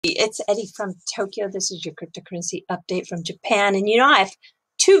It's Eddie from Tokyo. This is your cryptocurrency update from Japan. And I have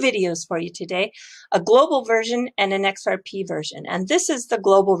two videos for you today, a global version and an XRP version. And this is the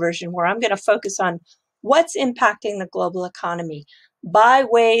global version where I'm going to focus on what's impacting the global economy by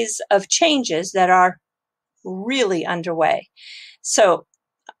ways of changes that are really underway. So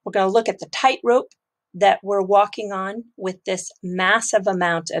we're going to look at the tightrope that we're walking on with this massive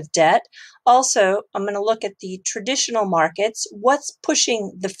amount of debt. Also, I'm going to look at the traditional markets, what's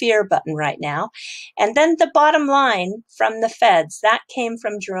pushing the fear button right now. And then the bottom line from the Feds, that came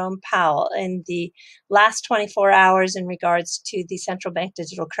from Jerome Powell in the last 24 hours in regards to the central bank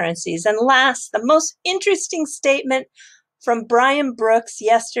digital currencies. And last, the most interesting statement from Brian Brooks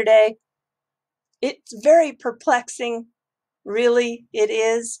yesterday. It's very perplexing. Really, it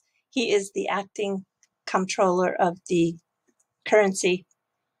is. He is the acting comptroller of the currency.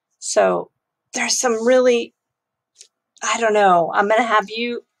 So there's some really, I don't know, I'm going to have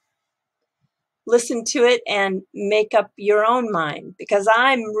you listen to it and make up your own mind because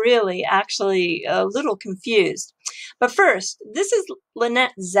I'm really actually a little confused. But first, this is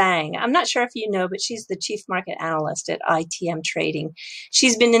Lynette Zhang. I'm not sure if you know, but she's the chief market analyst at ITM Trading.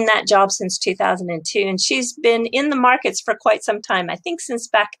 She's been in that job since 2002, and she's been in the markets for quite some time. I think since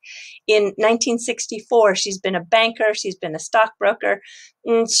back in 1964, she's been a banker, she's been a stockbroker,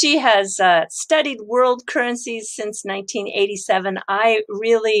 and she has studied world currencies since 1987. I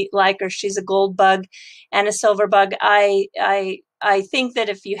really like her. She's a gold bug and a silver bug. I think that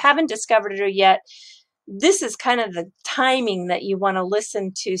if you haven't discovered her yet, this is kind of the timing that you want to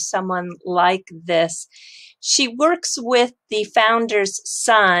listen to someone like this. She works with the founder's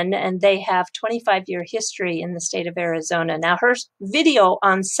son, and they have 25-year history in the state of Arizona. Now, her video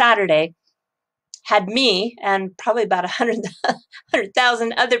on Saturday had me and probably about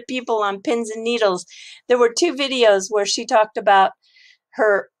 100,000 other people on pins and needles. There were two videos where she talked about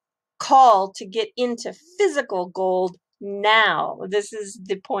her call to get into physical gold now. This is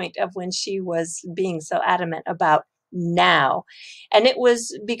the point of when she was being so adamant about now. And it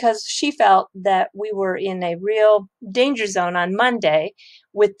was because she felt that we were in a real danger zone on Monday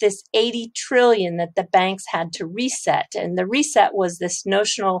with this 80 trillion that the banks had to reset. And the reset was this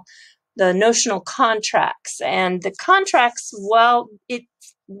notional contracts. And the contracts, well, it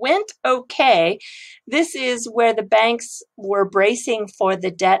went okay. This is where the banks were bracing for the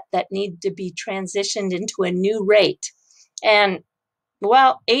debt that needed to be transitioned into a new rate. And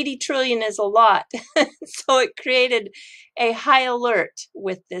well, 80 trillion is a lot. So it created a high alert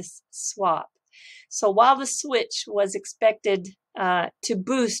with this swap. So while the switch was expected to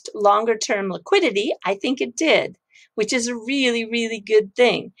boost longer term liquidity, I think it did, which is a really, really good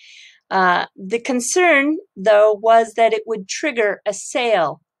thing. The concern, though, was that it would trigger a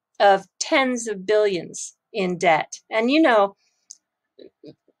sale of tens of billions in debt. And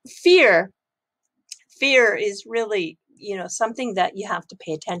fear is really something that you have to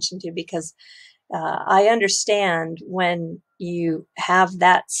pay attention to because I understand when you have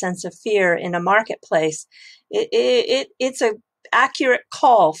that sense of fear in a marketplace, it's an accurate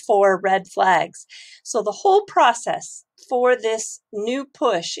call for red flags. So the whole process for this new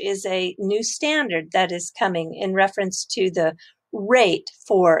push is a new standard that is coming in reference to the rate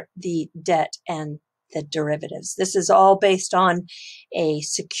for the debt and the derivatives. This is all based on a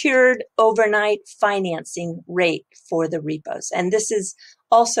secured overnight financing rate for the repos. And this is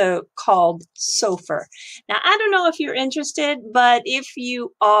also called SOFR. Now, I don't know if you're interested, but if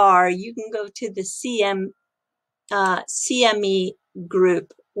you are, you can go to the CME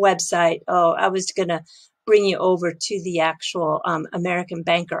group website. Oh, I was going to bring you over to the actual American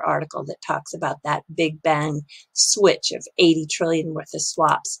Banker article that talks about that big bang switch of 80 trillion worth of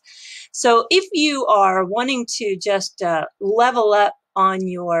swaps. So if you are wanting to just level up on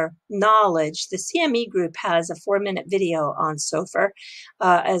your knowledge, the CME group has a 4-minute video on SOFR,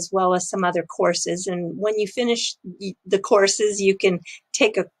 as well as some other courses. And when you finish the courses, you can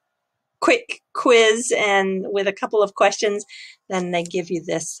take a quick quiz and with a couple of questions, then they give you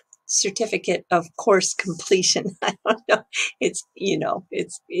this certificate of course completion. I don't know.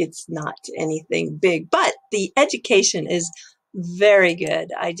 It's not anything big, but the education is very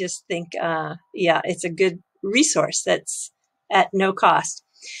good. I just think, it's a good resource that's at no cost.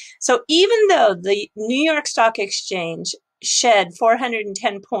 So even though the New York Stock Exchange shed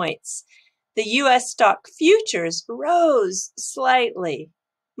 410 points, the U.S. stock futures rose slightly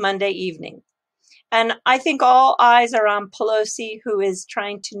Monday evening. And I think all eyes are on Pelosi, who is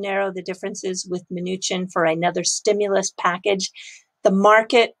trying to narrow the differences with Mnuchin for another stimulus package. The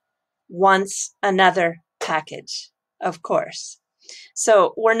market wants another package, of course.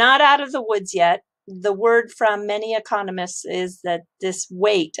 So we're not out of the woods yet. the word from many economists is that this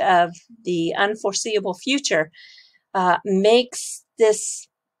weight of the unforeseeable future makes this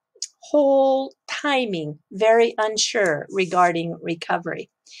whole timing very unsure regarding recovery.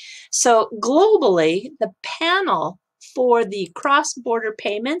 So globally, the panel for the cross-border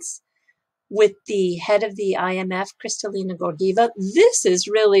payments with the head of the IMF, Kristalina Georgieva, this is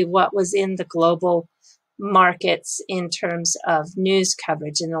really what was in the global markets in terms of news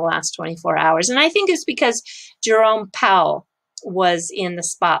coverage in the last 24 hours. And I think it's because Jerome Powell was in the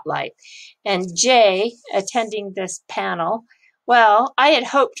spotlight. And Jay, attending this panel, well, I had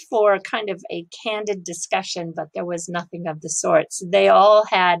hoped for kind of a candid discussion, but there was nothing of the sorts. They all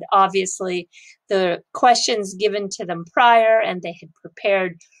had, obviously, the questions given to them prior, and they had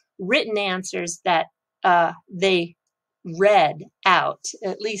prepared written answers that they read out.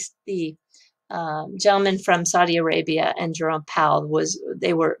 At least the gentleman from Saudi Arabia and Jerome Powell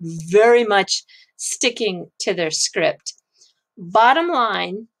they were very much sticking to their script. Bottom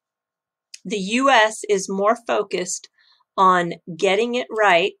line, the U.S. is more focused on getting it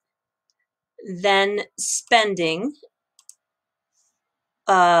right than spending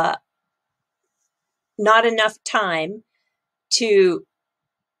not enough time to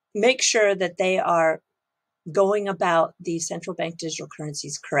make sure that they are going about the central bank digital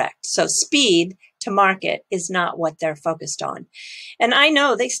currencies correct. So speed to market is not what they're focused on. And I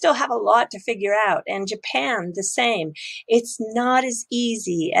know they still have a lot to figure out. And Japan, the same. It's not as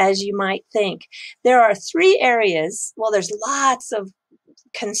easy as you might think. There are 3 areas. Well, there's lots of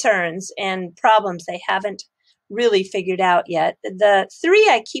concerns and problems they haven't really figured out yet. The 3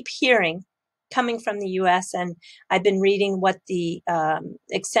 I keep hearing coming from the US, and I've been reading what the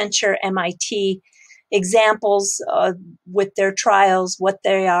Accenture MIT examples with their trials, what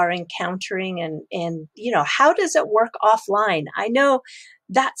they are encountering, and you know, how does it work offline? I know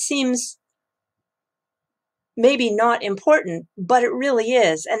that seems maybe not important, but it really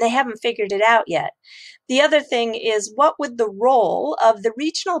is, and they haven't figured it out yet. The other thing is, what would the role of the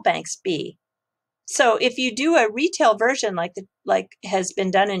regional banks be? So if you do a retail version like has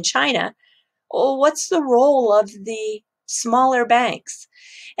been done in China, well, what's the role of the smaller banks?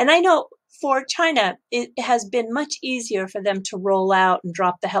 And I know for China, it has been much easier for them to roll out and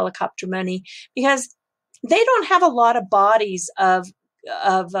drop the helicopter money because they don't have a lot of bodies of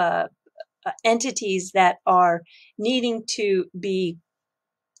entities that are needing to be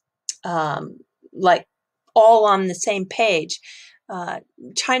like all on the same page.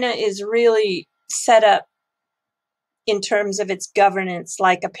 China is really set up in terms of its governance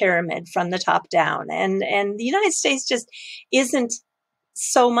like a pyramid from the top down. And the United States just isn't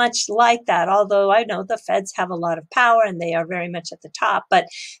so much like that, although I know the feds have a lot of power and they are very much at the top, but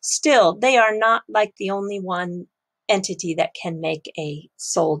still they are not like the only one entity that can make a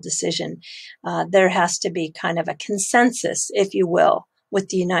sole decision. There has to be kind of a consensus, if you will, with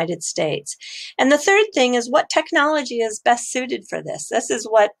the United States. And the third thing is, what technology is best suited for this? This is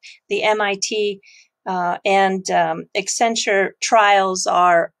what the MIT and Accenture trials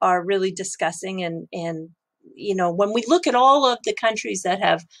are really discussing. And you know, when we look at all of the countries that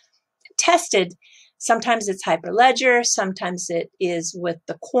have tested, sometimes it's Hyperledger, sometimes it is with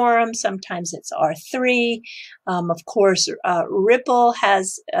the Quorum, sometimes it's R3. Of course, Ripple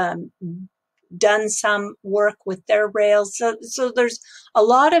has done some work with their rails. So there's a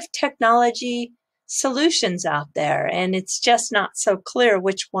lot of technology solutions out there, and it's just not so clear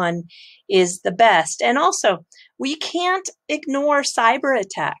which one is the best. And also, we can't ignore cyber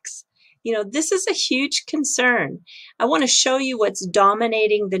attacks. You know, this is a huge concern. I want to show you what's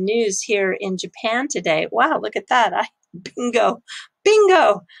dominating the news here in Japan today. Wow, look at that.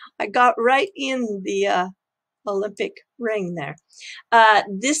 Bingo. I got right in the Olympic ring there.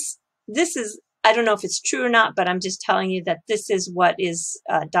 This is, I don't know if it's true or not, but I'm just telling you that this is what is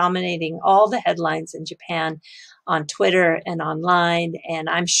dominating all the headlines in Japan on Twitter and online. And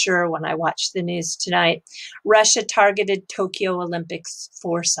I'm sure when I watch the news tonight, Russia targeted Tokyo Olympics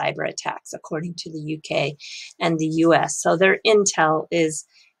for cyber attacks, according to the UK and the US. So their intel is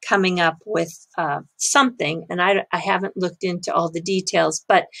coming up with something, and I haven't looked into all the details,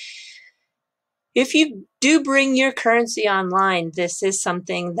 but if you do bring your currency online, this is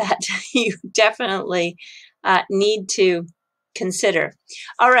something that you definitely need to consider.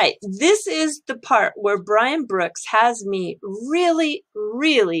 All right, this is the part where Brian Brooks has me really,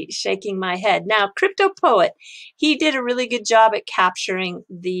 really shaking my head. Now, Crypto Poet, he did a really good job at capturing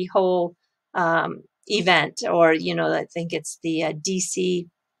the whole event, or, you know, I think it's the DC,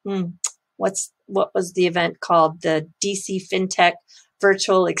 what was the event called? The DC FinTech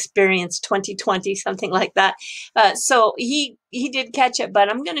Virtual Experience 2020, something like that. So he did catch it, but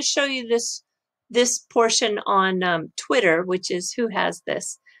I'm going to show you this this portion on Twitter, which is, who has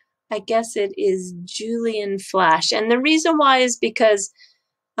this? I guess it is Julian Flash. And the reason why is because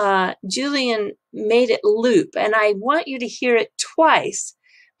Julian made it loop. And I want you to hear it twice,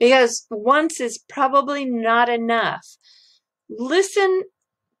 because once is probably not enough. Listen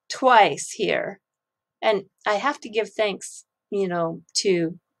twice here. And I have to give thanks,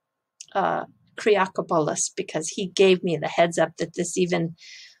 to Kriakopoulos, because he gave me the heads up that this even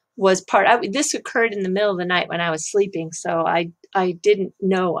was this occurred in the middle of the night when I was sleeping. So I didn't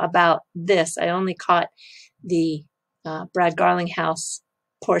know about this. I only caught the Brad Garlinghouse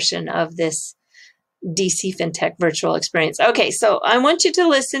portion of this DC FinTech virtual experience. Okay, so I want you to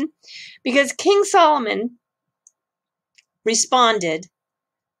listen, because King Solomon responded,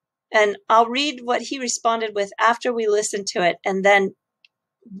 and I'll read what he responded with after we listen to it, and then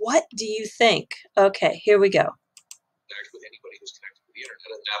what do you think? Okay, here we go. With anybody who's connected to the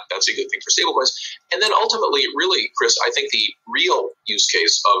internet, and that's a good thing for stablecoins. And then ultimately, really, Chris, I think the real use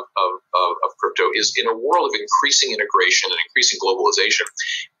case of crypto is in a world of increasing integration and increasing globalization.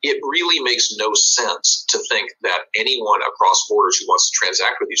 It really makes no sense to think that anyone across borders who wants to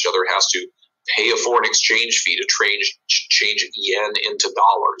transact with each other has to pay a foreign exchange fee to change yen into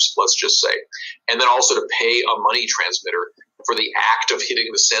dollars, let's just say, and then also to pay a money transmitter for the act of hitting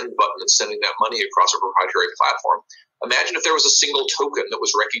the send button and sending that money across a proprietary platform. Imagine if there was a single token that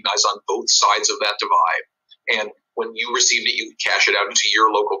was recognized on both sides of that divide. And when you received it, you could cash it out into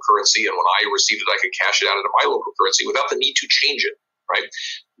your local currency. And when I received it, I could cash it out into my local currency without the need to change it, right?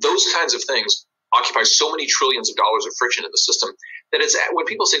 Those kinds of things occupy so many trillions of dollars of friction in the system that it's, when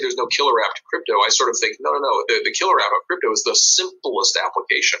people say there's no killer app to crypto, I sort of think, no. The killer app of crypto is the simplest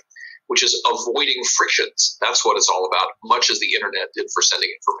application, which is avoiding frictions. That's what it's all about, much as the internet did for sending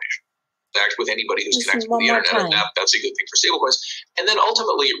information. Act with anybody who's connected to the internet, and that's a good thing for stablecoins. And then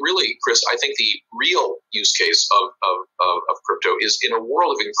ultimately, really, Chris, I think the real use case of crypto is in a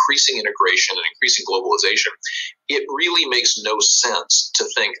world of increasing integration and increasing globalization. It really makes no sense to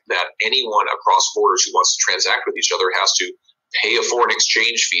think that anyone across borders who wants to transact with each other has to pay a foreign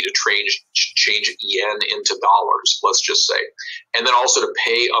exchange fee to change yen into dollars, let's just say, and then also to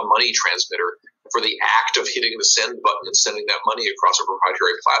pay a money transmitter for the act of hitting the send button and sending that money across a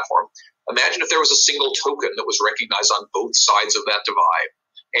proprietary platform. Imagine if there was a single token that was recognized on both sides of that divide.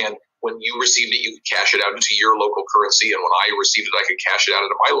 And when you received it, you could cash it out into your local currency. And when I received it, I could cash it out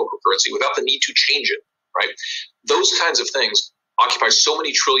into my local currency without the need to change it, right? Those kinds of things occupy so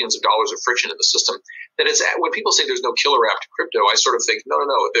many trillions of dollars of friction in the system that it's, when people say there's no killer app to crypto, I sort of think, no.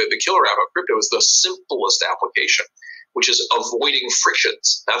 The killer app of crypto is the simplest application, which is avoiding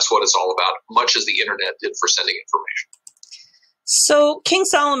frictions. That's what it's all about, much as the internet did for sending information. So King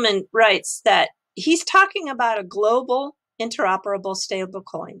Solomon writes that he's talking about a global interoperable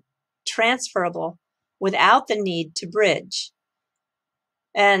stablecoin, transferable without the need to bridge.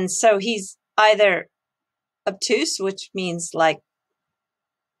 And so he's either obtuse, which means like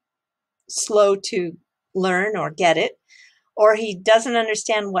slow to learn or get it, or he doesn't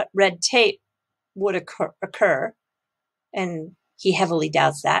understand what red tape would occur. And he heavily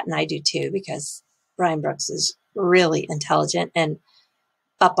doubts that, and I do too, because Brian Brooks is really intelligent and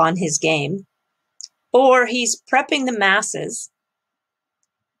up on his game. Or he's prepping the masses,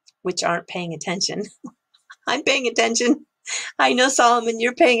 which aren't paying attention. I'm paying attention. I know, Solomon,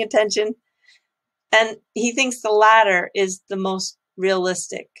 you're paying attention. And he thinks the latter is the most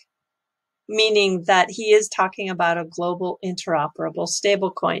realistic, meaning that he is talking about a global interoperable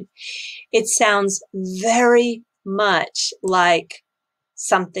stablecoin. It sounds very much like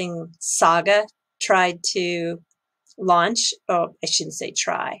something Saga tried to launch. Oh, I shouldn't say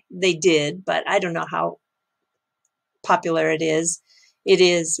try. They did, but I don't know how popular it is. It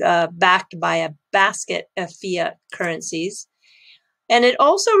is backed by a basket of fiat currencies. And it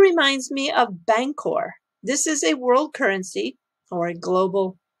also reminds me of Bancor. This is a world currency, or a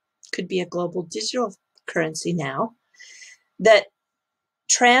global, could be a global digital currency now, that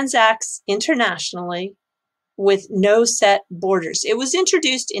transacts internationally with no set borders. It was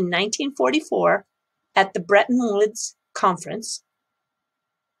introduced in 1944 at the Bretton Woods Conference,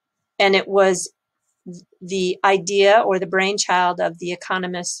 and it was the idea or the brainchild of the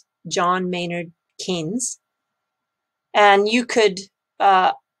economist John Maynard Keynes. And you could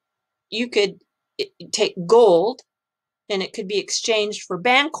take gold, and it could be exchanged for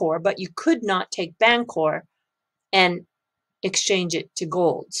Bancor, but you could not take Bancor and exchange it to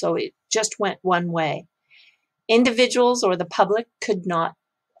gold. So it just went one way. Individuals or the public could not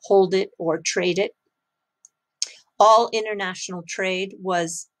hold it or trade it. All international trade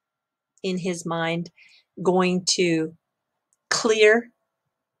was, in his mind, going to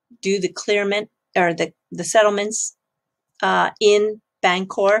do the clearment or the settlements in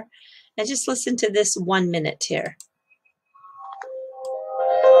Bangkok. And just listen to this 1 minute here.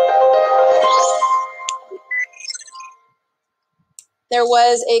 There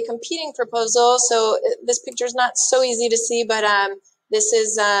was a competing proposal. So this picture is not so easy to see, but this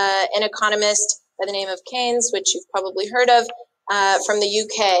is an economist by the name of Keynes, which you've probably heard of, from the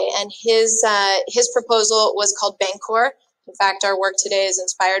UK. And his proposal was called Bangkok. In fact, our work today is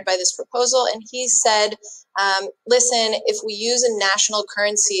inspired by this proposal. And he said, listen, if we use a national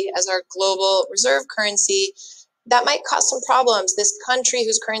currency as our global reserve currency, that might cause some problems. This country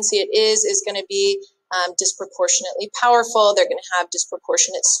whose currency it is going to be disproportionately powerful. They're going to have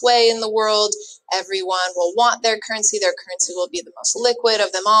disproportionate sway in the world. Everyone will want their currency. Their currency will be the most liquid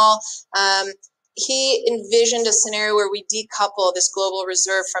of them all. He envisioned a scenario where we decouple this global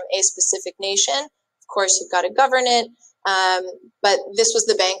reserve from a specific nation. Of course, you've got to govern it. But this was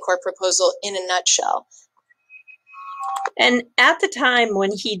the Bangkok proposal in a nutshell. And at the time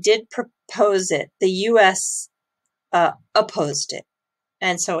when he did propose it, the U.S. Opposed it.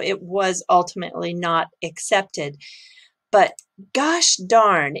 And so it was ultimately not accepted. But gosh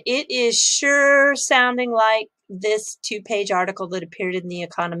darn, it is sure sounding like this 2-page article that appeared in The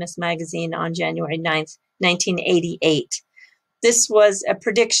Economist magazine on January 9th, 1988. This was a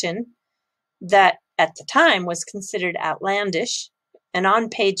prediction that at the time was considered outlandish. And on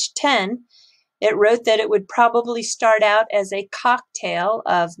page 10, it wrote that it would probably start out as a cocktail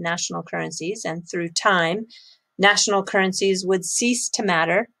of national currencies, and through time, national currencies would cease to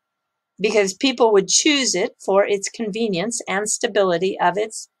matter because people would choose it for its convenience and stability of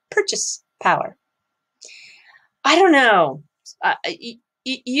its purchase power. I don't know.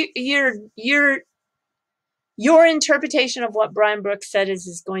 Your interpretation of what Brian Brooks said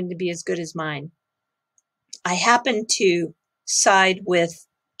is going to be as good as mine. I happen to side with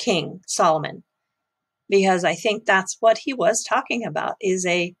King Solomon because I think that's what he was talking about, is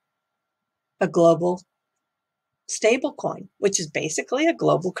a global stable coin, which is basically a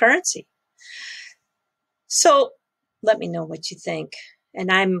global currency. So let me know what you think. And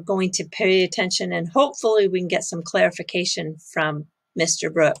I'm going to pay attention, and hopefully we can get some clarification from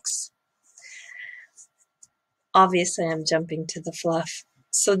Mr. Brooks. Obviously, I'm jumping to the fluff.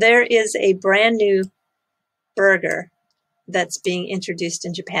 So there is a brand new burger that's being introduced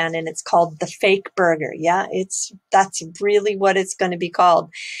in Japan, and it's called the fake burger. Yeah, that's really what it's going to be called.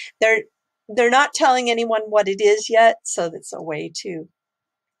 They're not telling anyone what it is yet, so that's a way to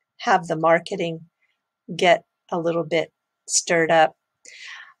have the marketing get a little bit stirred up.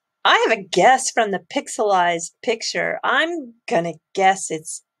 I have a guess from the pixelized picture. I'm going to guess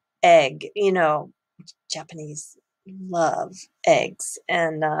it's egg. You know, Japanese love eggs.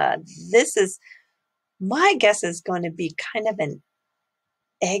 And my guess is going to be kind of an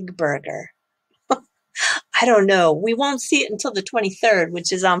egg burger. I don't know. We won't see it until the 23rd,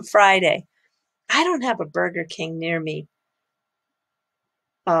 which is on Friday. I don't have a Burger King near me.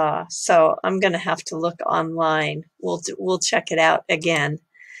 So I'm going to have to look online. We'll check it out again.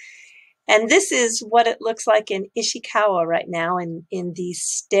 And this is what it looks like in Ishikawa right now in these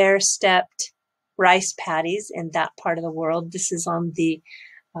stair-stepped rice paddies in that part of the world. This is on the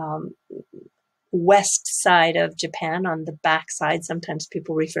west side of Japan, on the back side, sometimes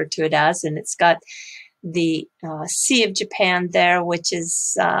people refer to it as, and it's got the Sea of Japan there, which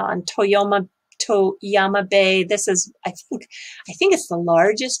is on Toyama Bay. This is, I think it's the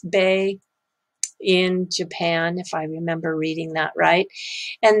largest bay in Japan, if I remember reading that right.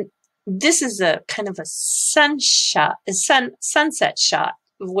 And this is a kind of a sunset shot,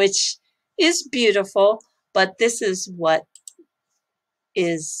 which is beautiful, but this is what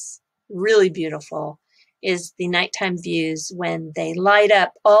is really beautiful, is the nighttime views when they light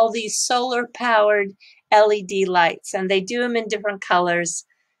up all these solar-powered LED lights, and they do them in different colors.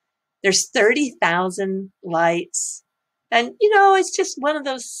 There's 30,000 lights. And, you know, it's just one of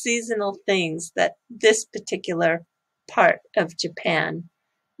those seasonal things that this particular part of Japan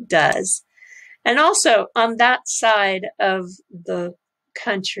does. And also on that side of the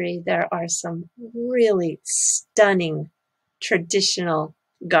country, there are some really stunning traditional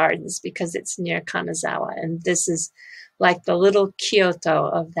gardens because it's near Kanazawa. And this is like the little Kyoto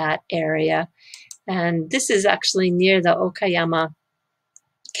of that area. And this is actually near the Okayama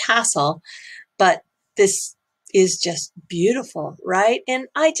Castle, but this is just beautiful, right? And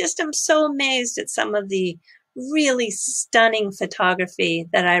I just am so amazed at some of the really stunning photography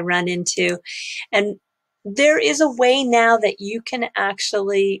that I run into. And there is a way now that you can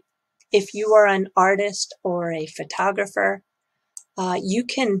actually, if you are an artist or a photographer, you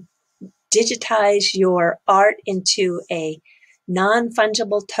can digitize your art into a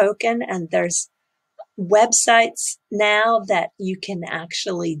non-fungible token, and there's websites now that you can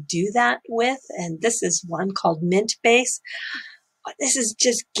actually do that with. And this is one called Mintbase. This is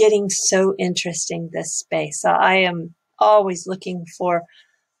just getting so interesting, this space. So I am always looking for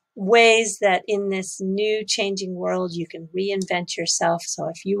ways that in this new changing world, you can reinvent yourself. So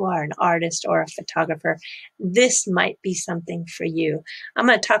if you are an artist or a photographer, this might be something for you. I'm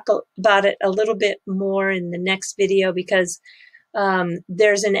going to talk about it a little bit more in the next video because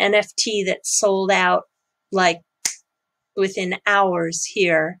there's an NFT that sold out like within hours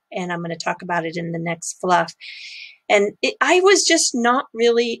here, and I'm going to talk about it in the next fluff. And I was just not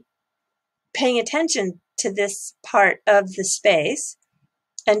really paying attention to this part of the space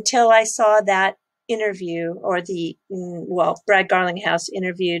until I saw that interview, or Brad Garlinghouse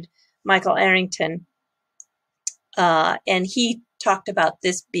interviewed Michael Arrington, and he talked about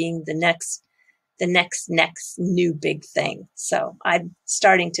this being the next new big thing. So I'm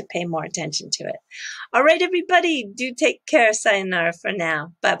starting to pay more attention to it. All right, everybody, do take care. Sayonara for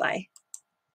now. Bye-bye.